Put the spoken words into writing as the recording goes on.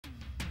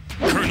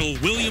Colonel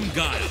William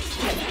Guile.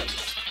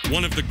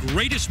 One of the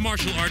greatest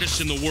martial artists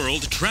in the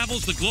world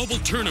travels the global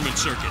tournament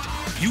circuit,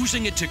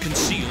 using it to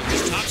conceal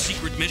his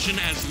top-secret mission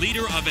as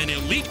leader of an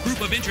elite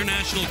group of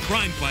international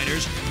crime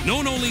fighters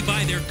known only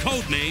by their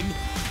code name,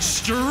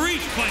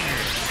 Street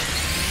Fighter.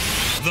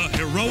 The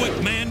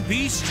heroic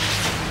man-beast,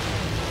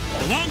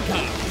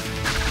 Blanka,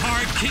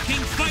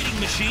 hard-kicking fighting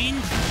machine,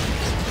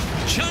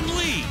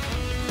 Chun-Li.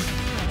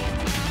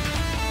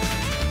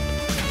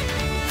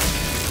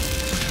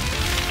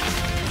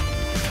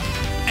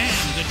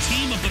 The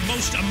team of the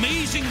most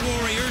amazing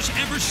warriors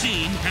ever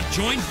seen have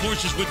joined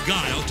forces with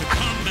Guile to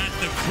combat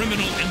the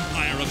criminal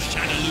empire of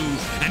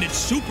Shadaloo and its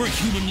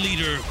superhuman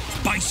leader,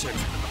 Bison.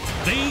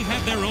 They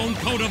have their own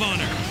code of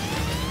honor,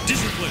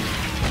 discipline,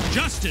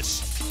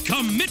 justice,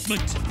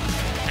 commitment,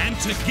 and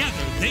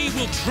together they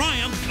will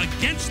triumph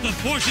against the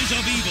forces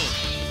of evil.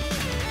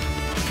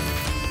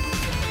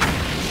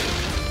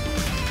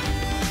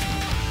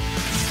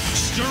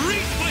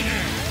 Street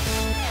Fighter!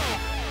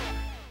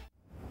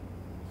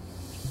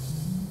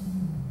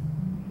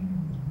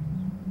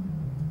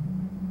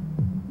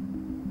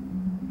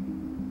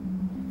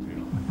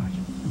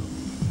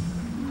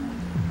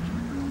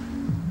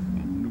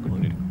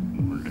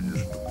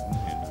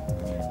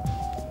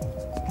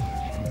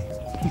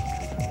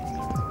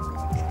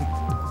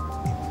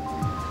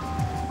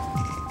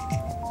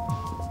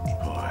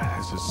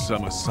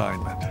 Some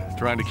assignment.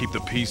 Trying to keep the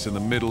peace in the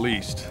Middle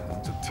East.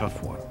 It's a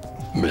tough one.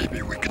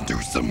 Maybe we can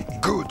do some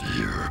good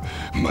here.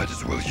 Might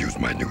as well use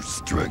my new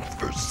strength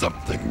for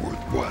something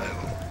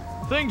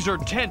worthwhile. Things are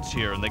tense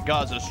here in the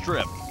Gaza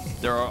Strip.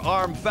 There are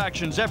armed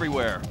factions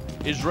everywhere.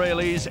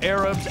 Israelis,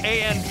 Arabs,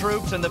 AN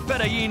troops, and the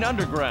Fedayeen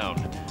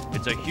underground.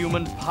 It's a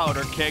human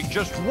powder keg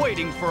just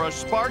waiting for a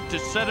spark to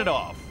set it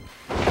off.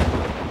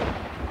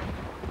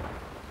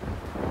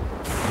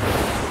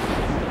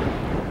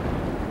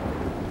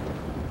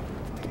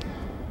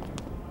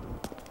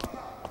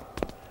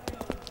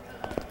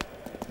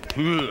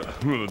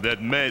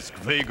 That mask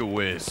Vega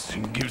wears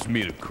gives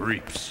me the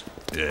creeps.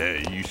 Yeah,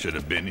 you should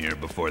have been here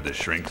before the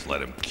shrinks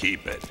let him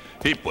keep it.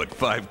 He put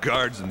 5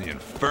 guards in the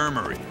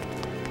infirmary.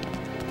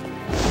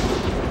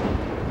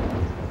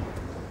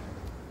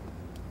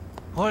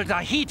 All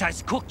the heat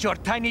has cooked your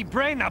tiny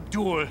brain,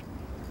 Abdul.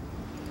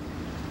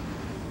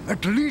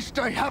 At least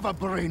I have a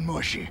brain,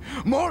 Moshi.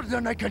 More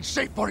than I can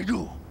say for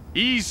you.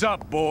 Ease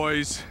up,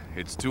 boys.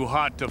 It's too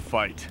hot to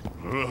fight.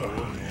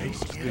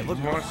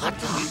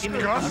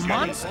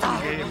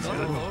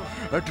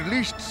 At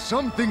least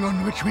something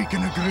on which we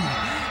can agree.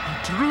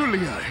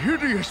 Truly a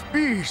hideous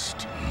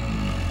beast.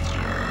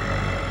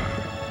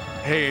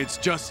 Hey, it's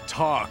just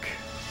talk.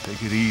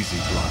 Take it easy,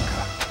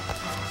 Blanka.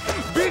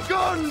 Be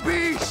gone,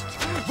 beast!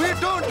 We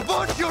don't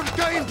want your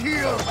kind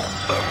here!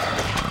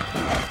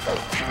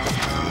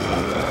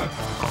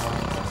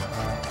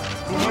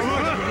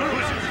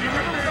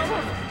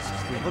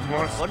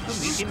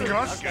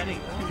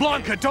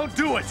 Blanka, don't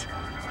do it!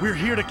 We're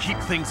here to keep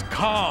things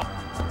calm.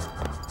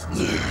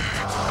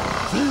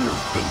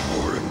 You've been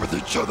warring with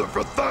each other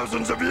for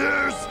thousands of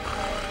years,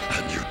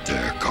 and you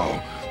dare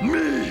call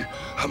me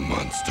a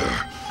monster?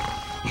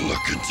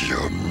 Look into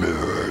your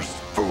mirrors,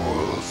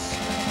 fools.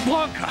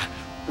 Blanka,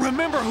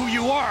 remember who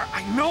you are.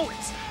 I know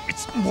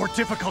it's more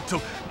difficult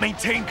to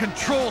maintain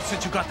control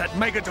since you got that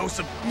megadose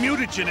of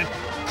mutagen in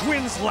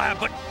Quinn's lab,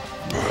 but...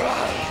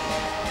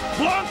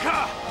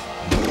 Blanka!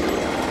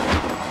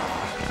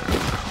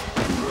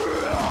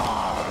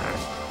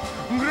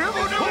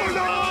 Hold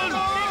on!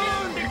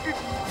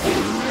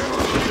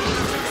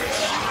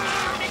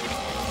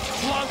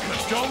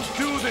 Blanka, don't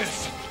do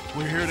this!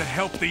 We're here to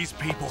help these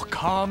people.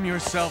 Calm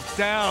yourself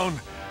down.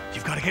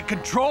 You've got to get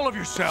control of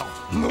yourself.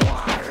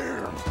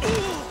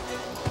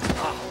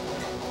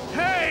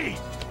 Hey!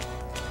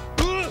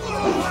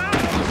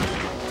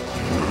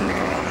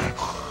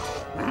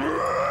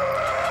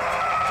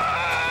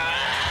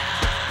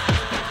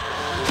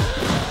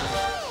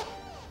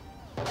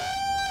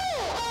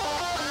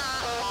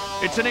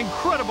 It's an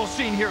incredible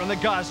scene here in the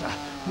Gaza.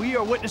 We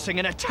are witnessing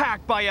an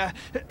attack by a...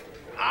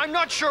 I'm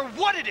not sure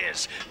what it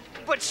is,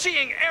 but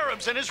seeing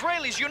Arabs and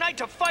Israelis unite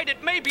to fight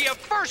it may be a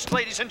first,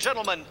 ladies and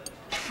gentlemen.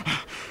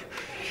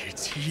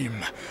 It's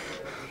him.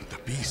 The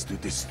beast who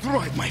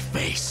destroyed my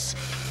face.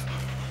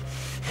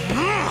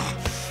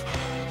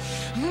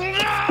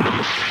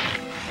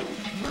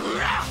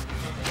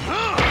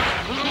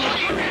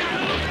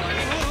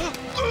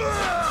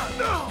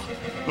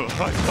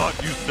 I thought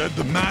you said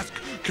the mask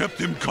kept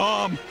him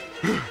calm.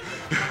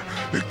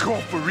 It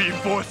called for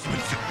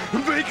reinforcements.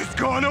 Vega's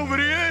gone over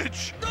the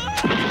edge.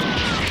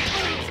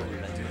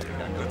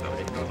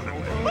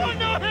 Oh,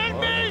 no, hit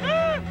me!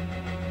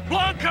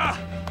 Blanka!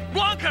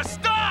 Blanka,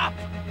 stop!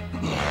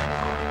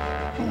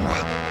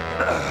 What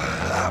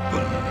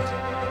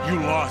happened? You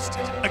lost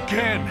it.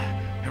 Again.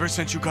 Ever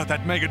since you got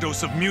that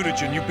megadose of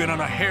mutagen, you've been on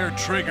a hair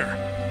trigger.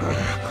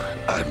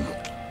 I'm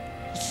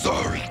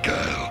sorry,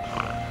 Guile.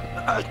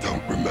 I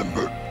don't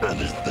remember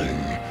anything.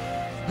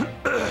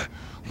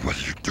 What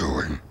are you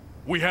doing?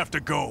 We have to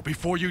go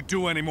before you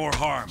do any more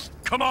harm.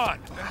 Come on!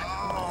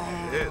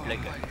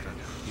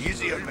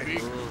 Easy on me.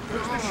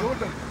 Where's the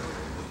shoulder?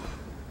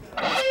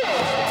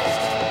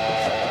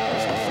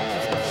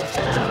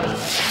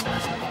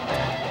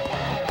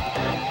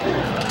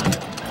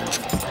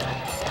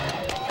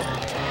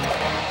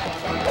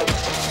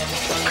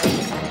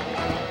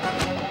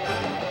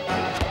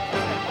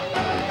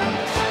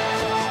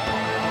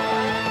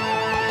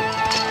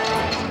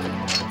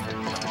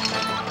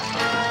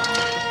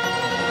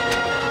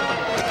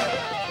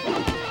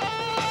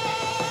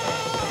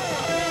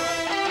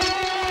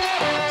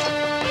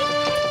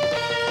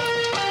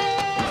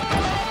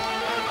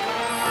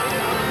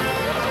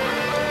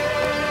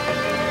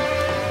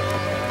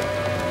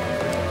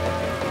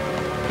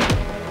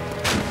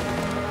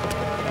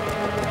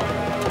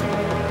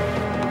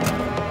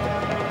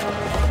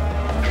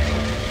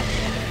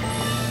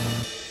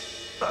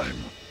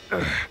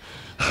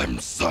 I'm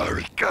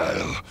sorry,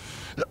 Kyle.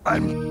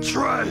 I'm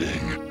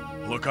trying.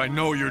 Look, I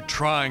know you're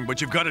trying,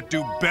 but you've got to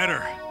do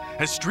better.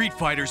 As street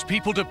fighters,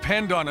 people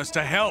depend on us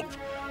to help,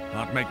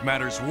 not make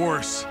matters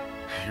worse.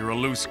 You're a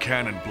loose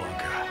cannon,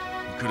 Blanca.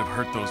 You could have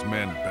hurt those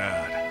men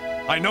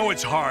bad. I know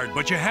it's hard,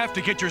 but you have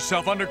to get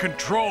yourself under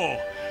control.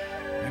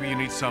 Maybe you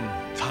need some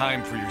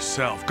time for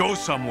yourself. Go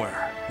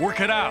somewhere.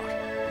 Work it out.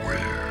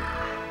 Where?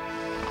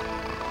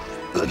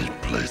 Any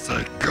place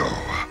I go,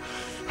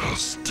 I'll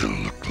still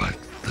look like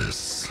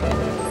this.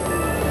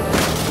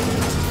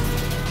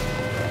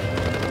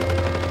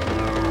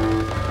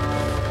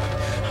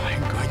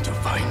 I'm going to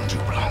find you,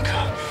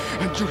 Blanca,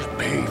 and you'll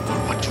pay for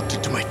what you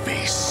did to my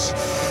face.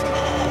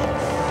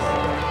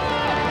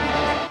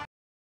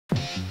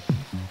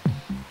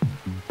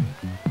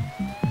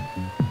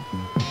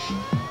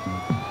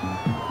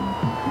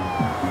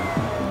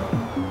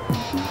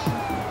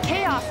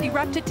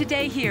 Erupted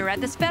today here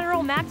at this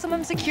federal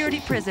maximum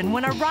security prison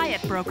when a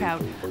riot broke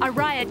out. A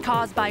riot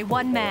caused by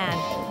one man.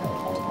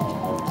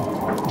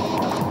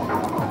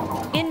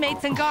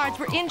 Inmates and guards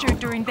were injured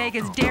during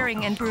Vega's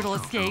daring and brutal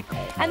escape,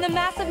 and the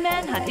massive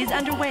manhunt is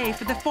underway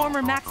for the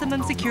former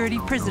maximum security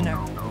prisoner.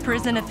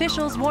 Prison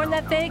officials warn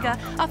that Vega,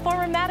 a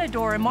former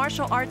matador and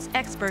martial arts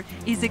expert,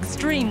 is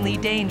extremely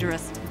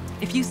dangerous.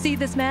 If you see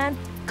this man,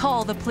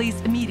 call the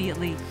police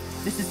immediately.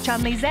 This is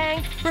Chun-Li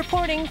Zhang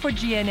reporting for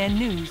GNN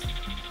News.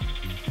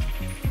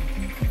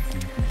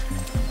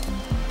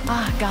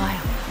 Ah,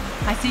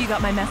 Guile. I see you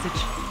got my message.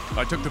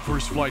 I took the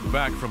first flight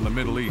back from the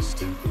Middle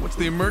East. What's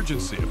the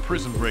emergency? A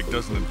prison break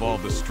doesn't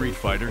involve the street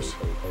fighters.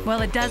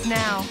 Well, it does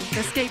now. The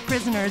escaped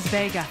prisoner is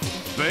Vega.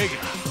 Vega?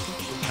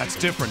 That's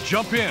different.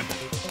 Jump in.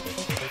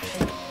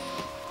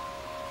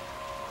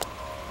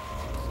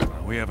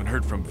 We haven't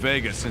heard from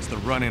Vega since the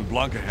run-in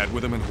Blanca had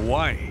with him in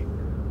Hawaii.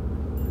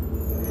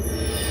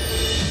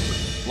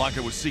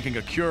 Blanca was seeking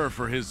a cure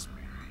for his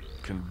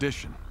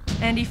condition.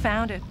 And he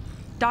found it.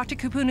 Dr.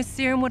 Kupuna's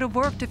serum would have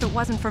worked if it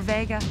wasn't for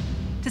Vega.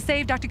 To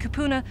save Dr.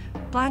 Kupuna,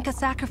 Blanca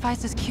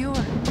sacrificed his cure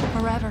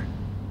forever.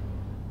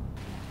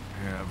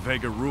 Yeah,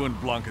 Vega ruined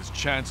Blanca's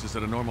chances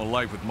at a normal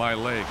life with My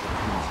Lei,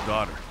 Kupuna's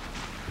daughter.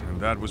 And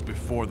that was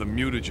before the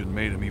mutagen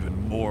made him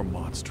even more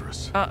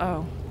monstrous.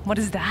 Uh-oh. What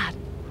is that?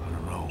 I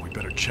don't know. We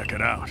better check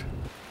it out.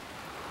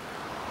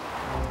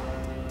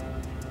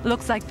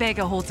 Looks like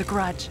Vega holds a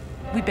grudge.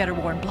 We better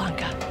warn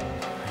Blanca.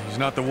 He's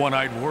not the one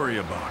I'd worry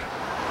about.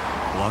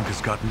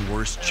 Blanca's gotten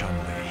worse,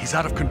 Chun-Li. He's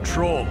out of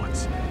control.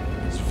 It's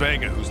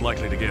Vega who's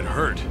likely to get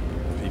hurt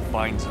if he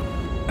finds him.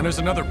 And there's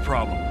another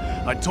problem.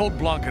 I told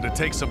Blanca to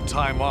take some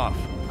time off.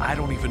 I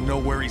don't even know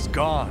where he's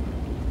gone.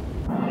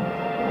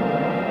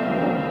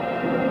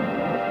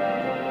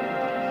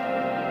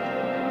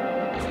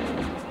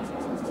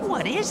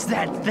 What is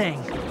that thing?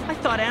 I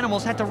thought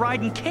animals had to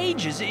ride in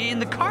cages in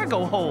the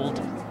cargo hold.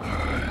 I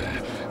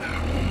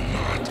am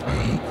not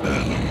an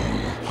animal.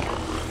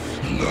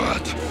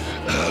 Not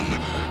an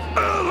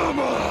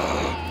animal!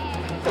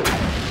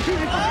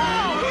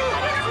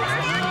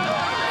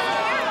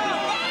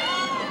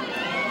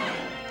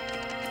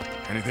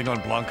 Anything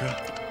on Blanca?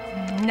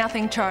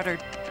 Nothing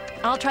chartered.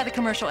 I'll try the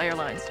commercial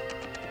airlines.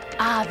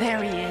 Ah,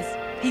 there he is.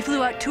 He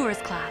flew out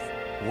tourist class.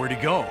 Where'd he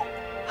go?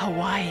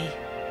 Hawaii.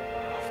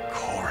 Of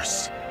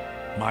course.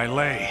 My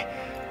Lei.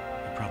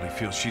 He probably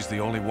feels she's the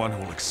only one who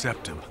will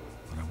accept him.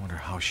 But I wonder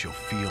how she'll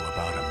feel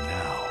about him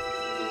now.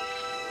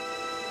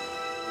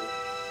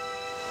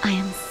 I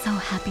am so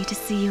happy to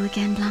see you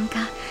again,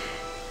 Blanca.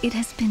 It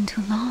has been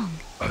too long.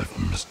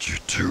 I've missed you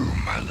too,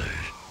 My Lei.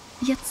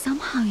 Yet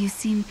somehow you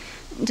seem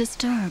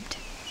disturbed.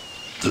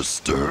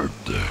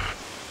 Disturbed?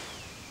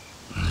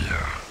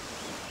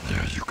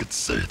 Yeah, you could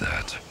say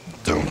that.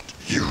 Don't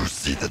you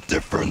see the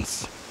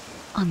difference?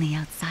 On the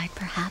outside,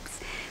 perhaps,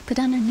 but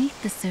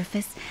underneath the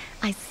surface,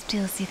 I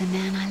still see the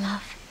man I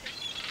love.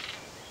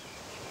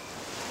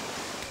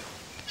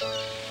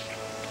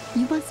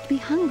 You must be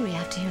hungry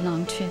after your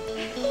long trip.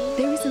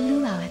 There is a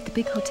luau at the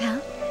big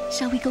hotel.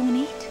 Shall we go and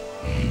eat?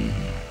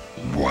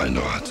 Why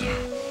not?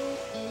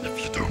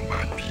 If you don't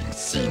mind being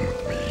seen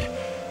with me,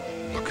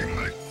 looking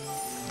like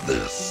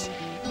this.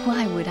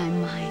 Why would I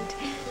mind?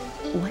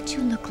 What you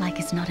look like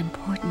is not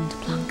important,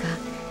 Blanca.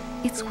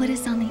 It's what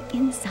is on the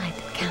inside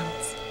that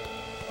counts.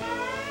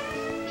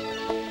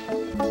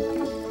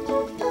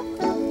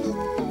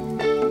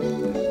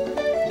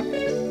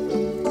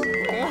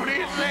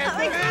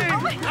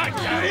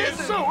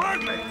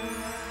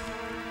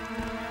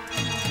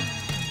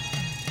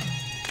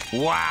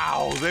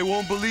 Wow, they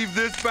won't believe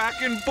this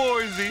back in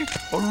Boise.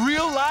 A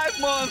real live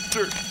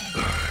monster.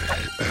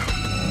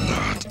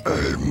 Not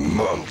a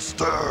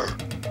monster.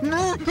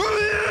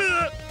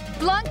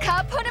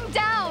 Blanca, put him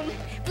down!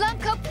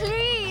 Blanca,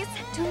 please!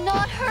 Do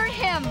not hurt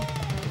him!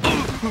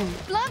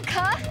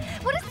 Blanca,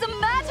 what is the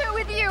matter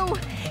with you?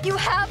 You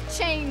have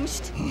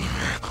changed.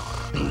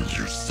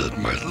 You said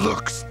my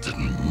looks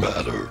didn't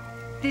matter.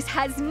 This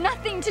has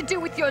nothing to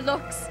do with your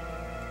looks.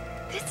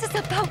 This is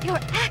about your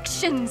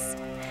actions.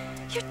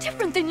 You're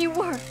different than you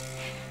were.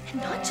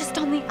 And not just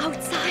on the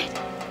outside.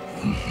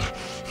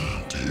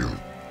 Do you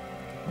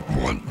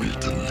want me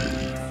to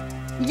leave?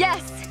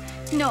 Yes.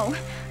 No.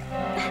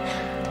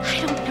 I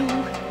don't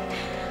know.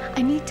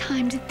 I need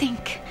time to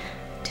think.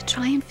 To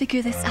try and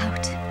figure this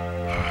out.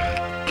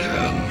 I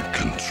can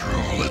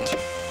control it.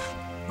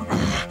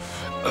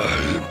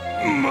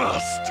 I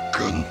must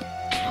control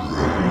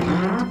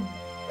it.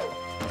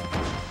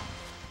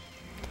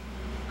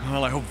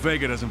 Well, I hope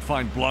Vega doesn't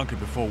find Blanca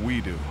before we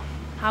do.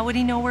 How would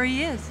he know where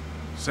he is?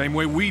 Same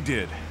way we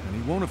did. And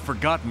he won't have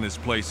forgotten this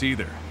place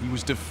either. He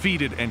was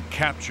defeated and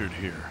captured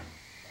here.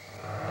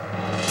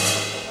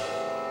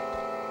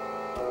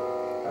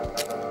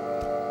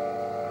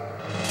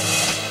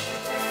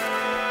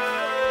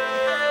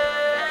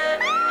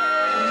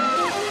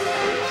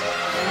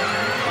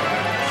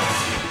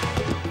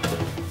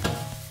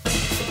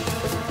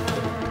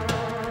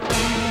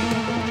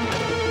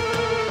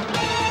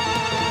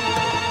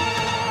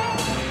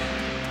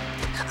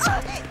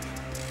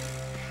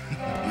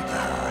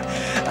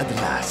 At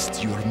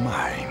last, you're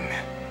mine.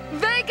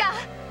 Vega!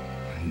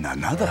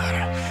 None other.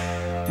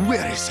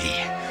 Where is he?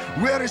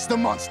 Where is the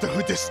monster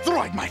who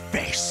destroyed my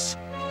face?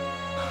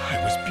 I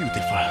was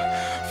beautiful,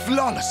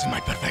 flawless in my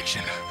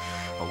perfection.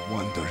 A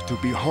wonder to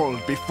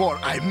behold before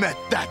I met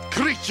that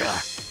creature.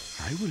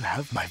 I will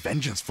have my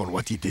vengeance for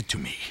what he did to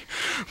me.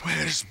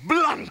 Where's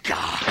Blanca?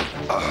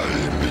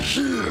 I'm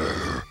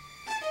here.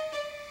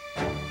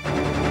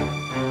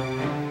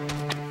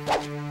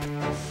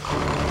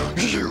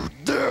 You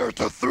dare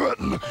to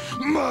threaten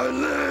my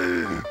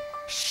lady?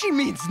 She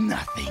means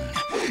nothing.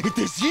 It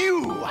is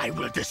you I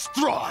will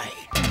destroy.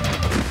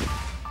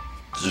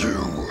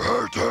 You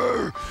hurt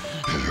her.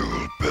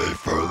 You'll pay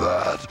for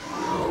that.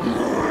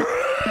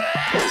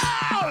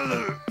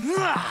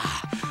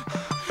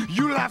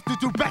 You'll have to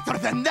do better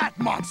than that,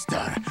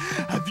 monster.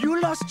 Have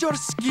you lost your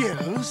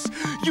skills?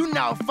 You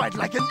now fight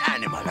like an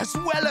animal as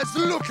well as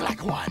look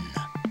like one.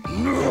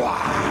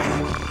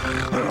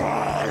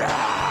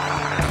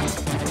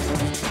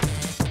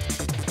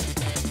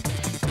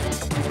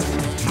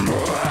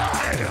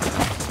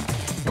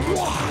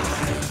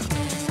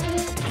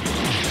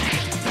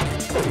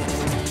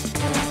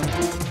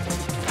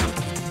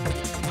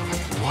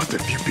 What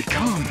have you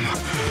become?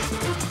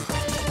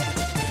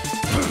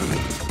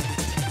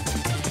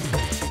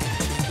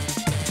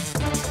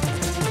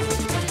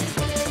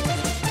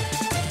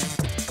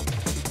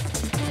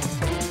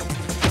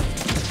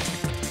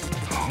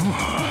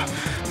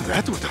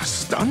 That would have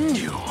stunned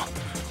you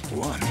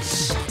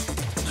once.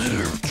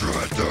 You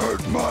tried to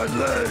hurt my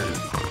leg.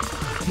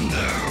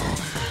 Now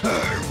I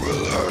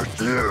will hurt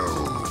you.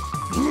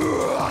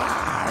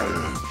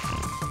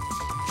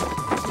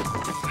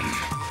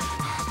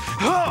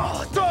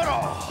 Oh, Toro!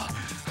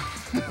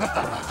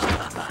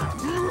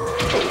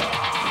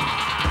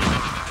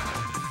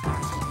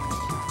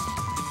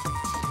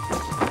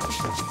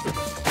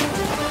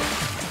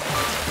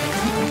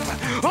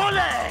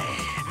 Ole!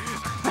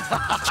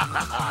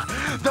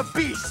 The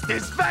beast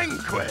is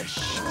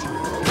vanquished!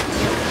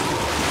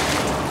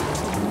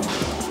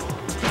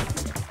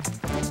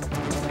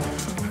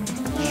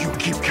 You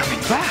keep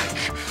coming back!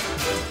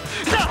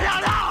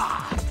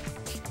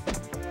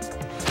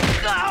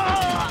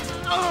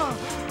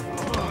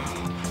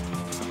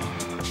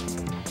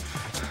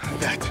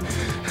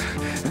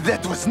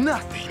 That was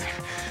nothing.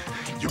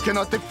 You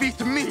cannot defeat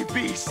me,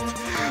 beast.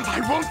 I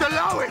won't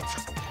allow it.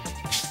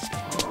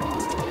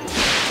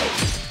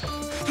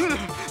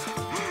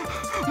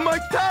 My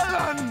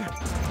talon!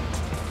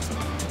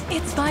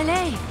 It's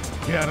Violet.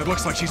 Yeah, and it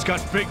looks like she's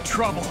got big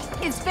trouble.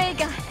 It's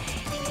Vega.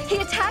 He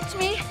attacked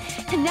me,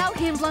 and now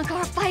he and Blanca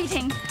are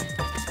fighting.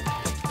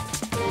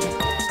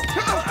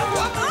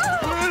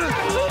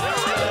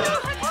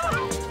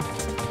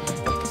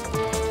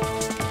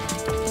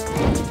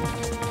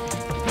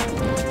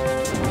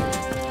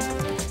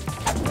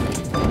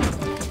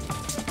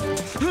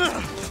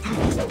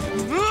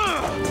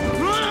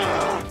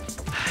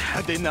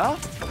 Had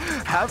enough?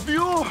 Have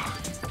you?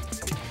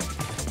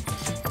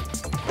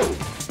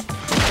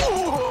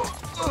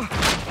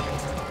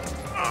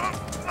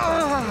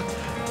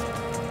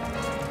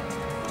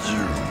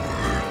 You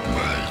hurt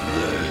my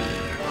leg.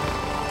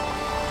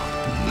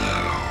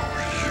 Now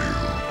you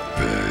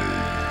pay.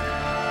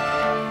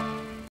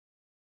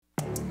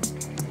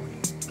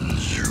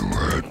 You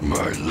hurt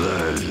my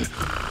leg.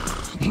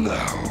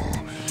 Now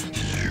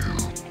you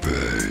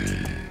pay.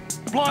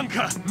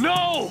 Blanca,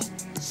 no!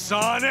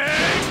 Sonic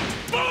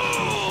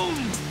Boom!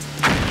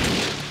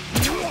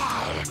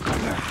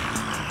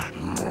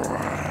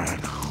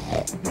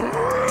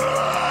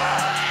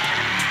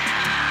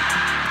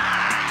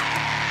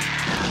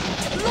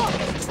 Look!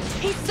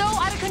 He's so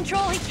out of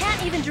control, he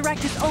can't even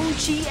direct his own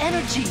chi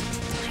energy.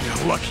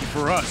 Yeah, lucky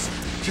for us.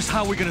 Just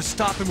how are we gonna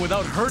stop him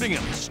without hurting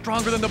him? He's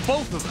stronger than the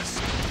both of us.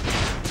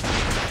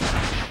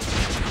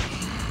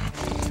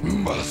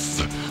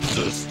 Must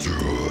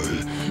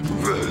destroy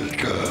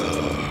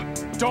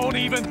Vega. Don't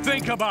even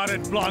think about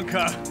it,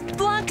 Blanca.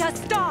 Blanca,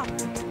 stop!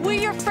 We're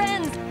your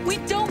friends. We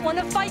don't want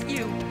to fight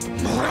you.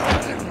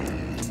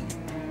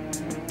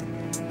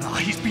 Oh,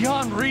 he's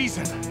beyond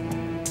reason.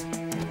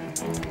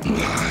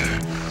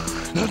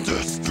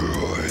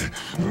 Destroy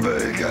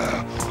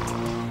Vega.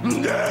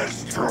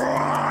 Destroy!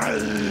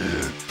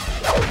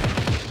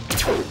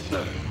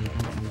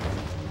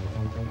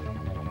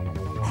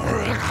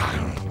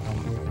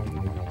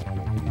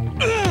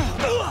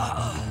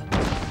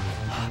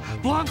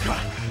 Blanca,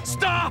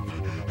 stop!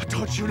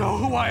 Don't you know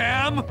who I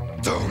am?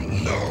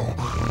 Don't know.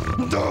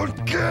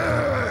 Don't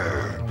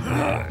care!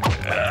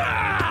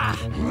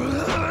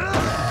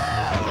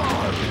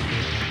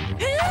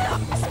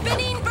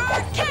 Spinning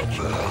bird kick!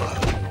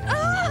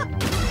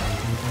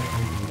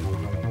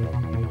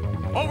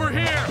 Over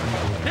here!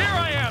 Here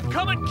I am!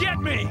 Come and get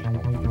me!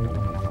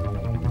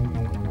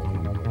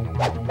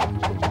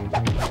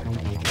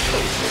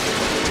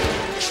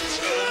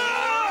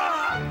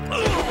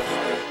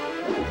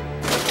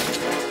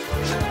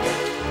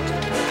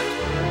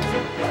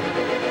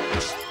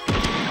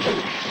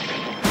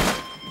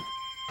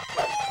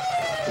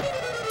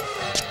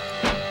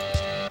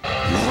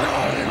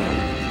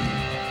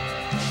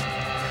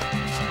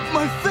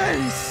 My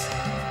face!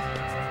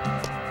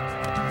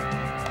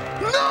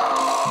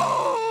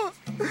 No!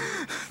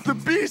 The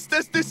beast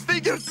has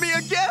disfigured me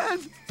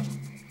again!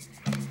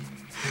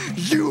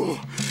 You!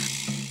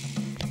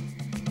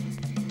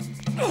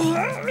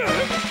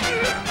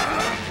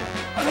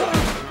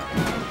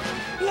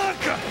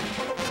 Blanca!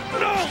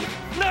 No!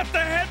 Not the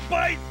head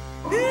bite!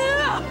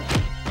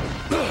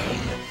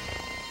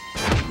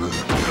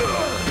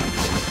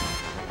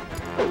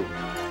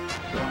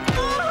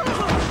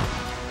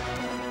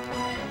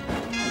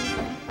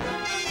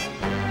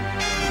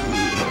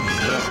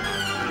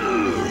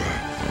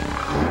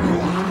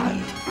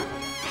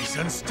 He's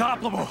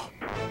unstoppable!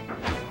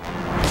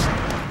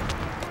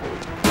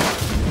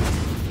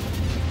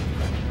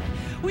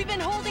 We've been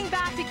holding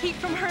back to keep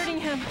from hurting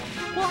him.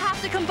 We'll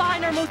have to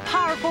combine our most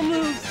powerful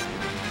moves.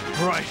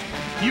 Right.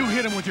 You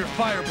hit him with your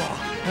fireball,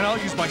 and I'll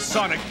use my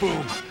sonic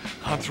boom.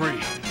 On 3.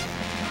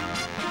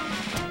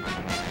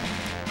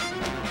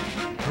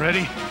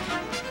 Ready?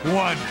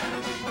 1,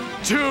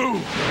 2,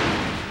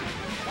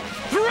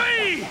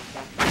 3!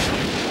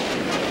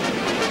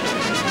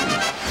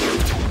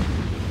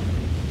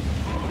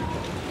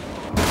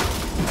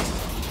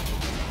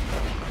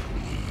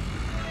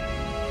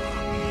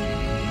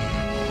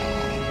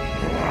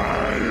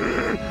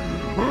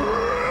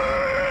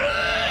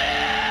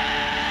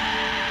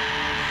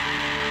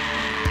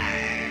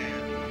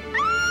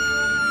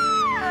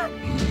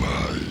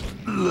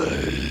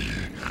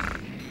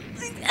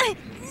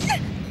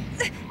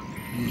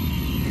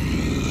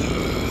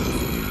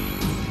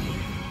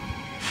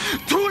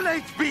 Too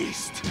late,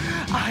 beast!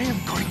 I am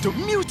going to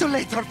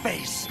mutilate her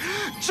face,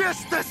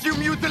 just as you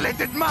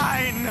mutilated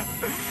mine!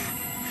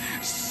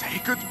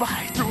 Say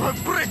goodbye to her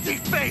pretty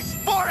face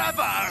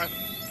forever!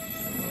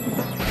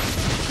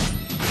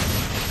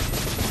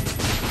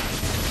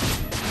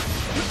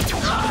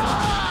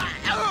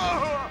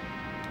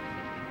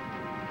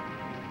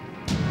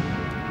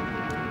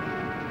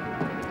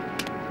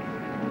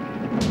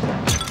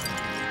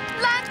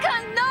 Blanca,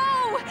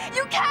 no!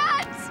 You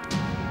can't!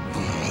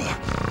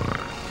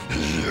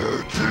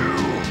 You do.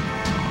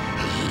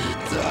 He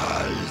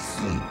dies.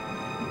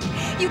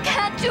 You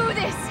can't do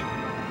this!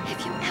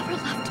 If you ever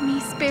loved me,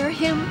 spare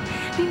him.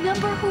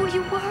 Remember who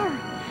you were.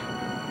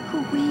 Who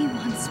we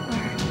once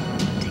were.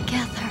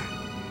 Together.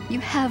 You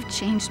have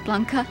changed,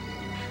 Blanca.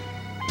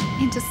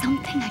 Into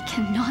something I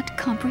cannot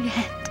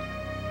comprehend.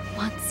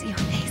 Once your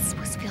face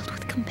was filled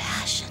with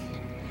compassion.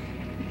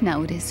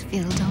 Now it is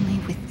filled only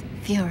with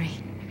fury.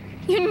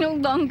 You're no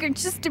longer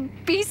just a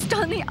beast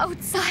on the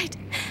outside,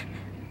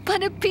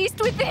 but a beast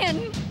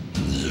within.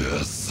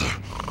 Yes.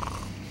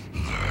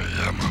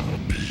 I am a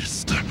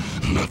beast,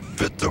 not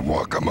fit to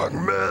walk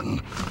among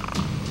men.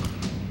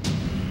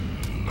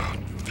 Not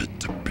fit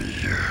to be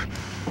here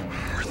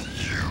with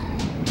you.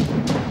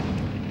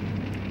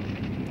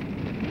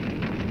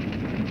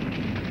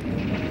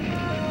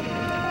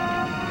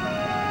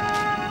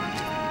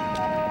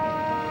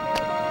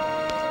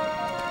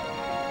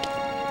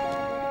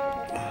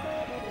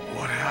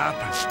 What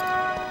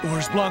happened?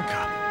 Where's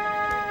Blanca?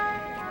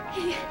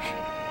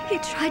 He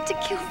tried to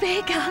kill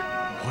Vega.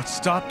 What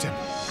stopped him?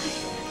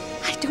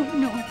 I don't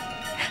know.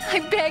 I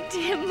begged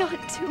him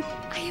not to.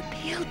 I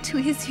appealed to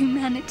his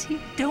humanity.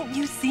 Don't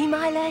you see,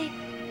 Miley?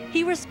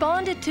 He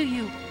responded to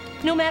you.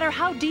 No matter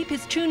how deep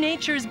his true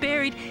nature is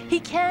buried, he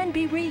can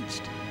be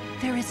reached.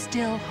 There is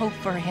still hope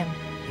for him.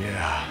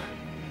 Yeah.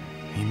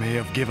 He may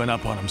have given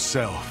up on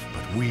himself,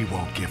 but we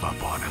won't give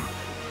up on him.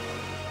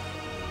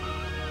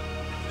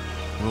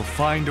 We'll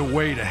find a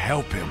way to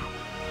help him,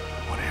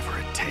 whatever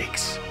it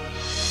takes.